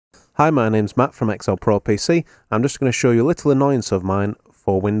Hi, my name's Matt from Excel Pro PC. I'm just going to show you a little annoyance of mine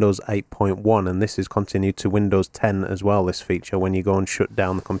for Windows 8.1, and this is continued to Windows 10 as well, this feature, when you go and shut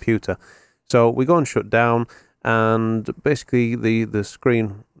down the computer. So we go and shut down, and basically the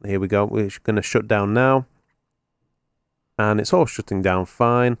screen, here we go, we're going to shut down now, and it's all shutting down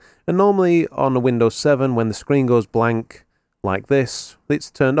fine. And normally on a Windows 7, when the screen goes blank like this,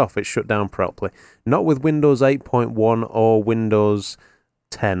 it's turned off, it's shut down properly. Not with Windows 8.1 or Windows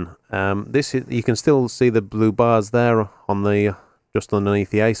 10. This is, you can still see the blue bars there on the just underneath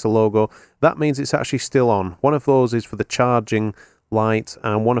the Acer logo. That means it's actually still on. One of those is for the charging light,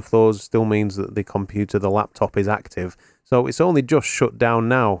 and one of those still means that the computer, the laptop, is active. So it's only just shut down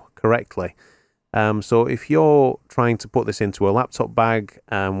now correctly. So if you're trying to put this into a laptop bag,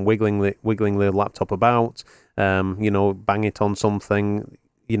 wiggling the laptop about, you know, bang it on something,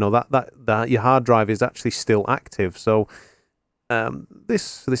 you know, that your hard drive is actually still active. So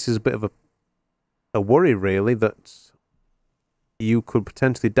this is a bit of a worry, really, that you could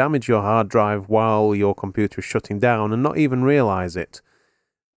potentially damage your hard drive while your computer is shutting down and not even realize it.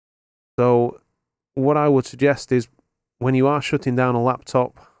 So what I would suggest is, when you are shutting down a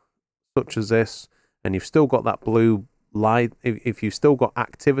laptop such as this, and you've still got that blue light, if you've still got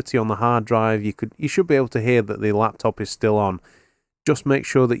activity on the hard drive, you should be able to hear that the laptop is still on. Just make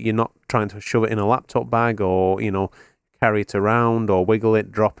sure that you're not trying to shove it in a laptop bag, or, you know, carry it around, or wiggle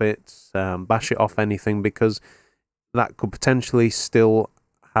it, drop it, bash it off anything, because that could potentially still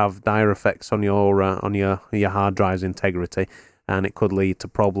have dire effects on your hard drive's integrity, and it could lead to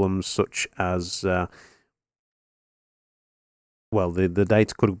problems such as well, the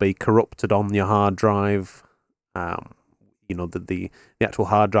data could be corrupted on your hard drive. You know, the actual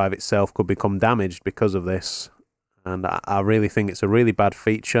hard drive itself could become damaged because of this, and I really think it's a really bad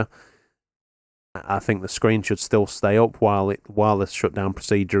feature. I think the screen should still stay up while the shutdown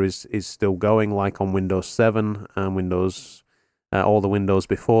procedure is still going, like on Windows 7 and Windows, all the Windows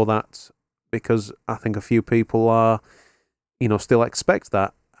before that, because I think a few people are, you know, still expect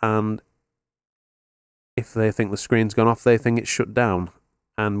that, and if they think the screen's gone off, they think it's shut down.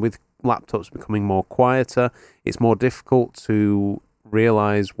 And with laptops becoming more quieter, it's more difficult to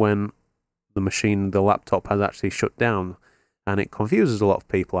realize when the laptop has actually shut down, and it confuses a lot of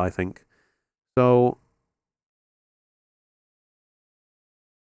people, I think. So,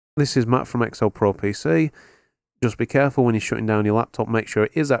 this is Matt from Excel Pro PC. Just be careful when you're shutting down your laptop. Make sure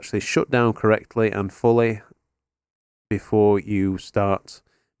it is actually shut down correctly and fully before you start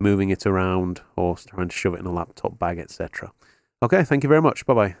moving it around or trying to shove it in a laptop bag, etc. Okay, thank you very much.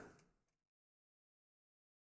 Bye-bye.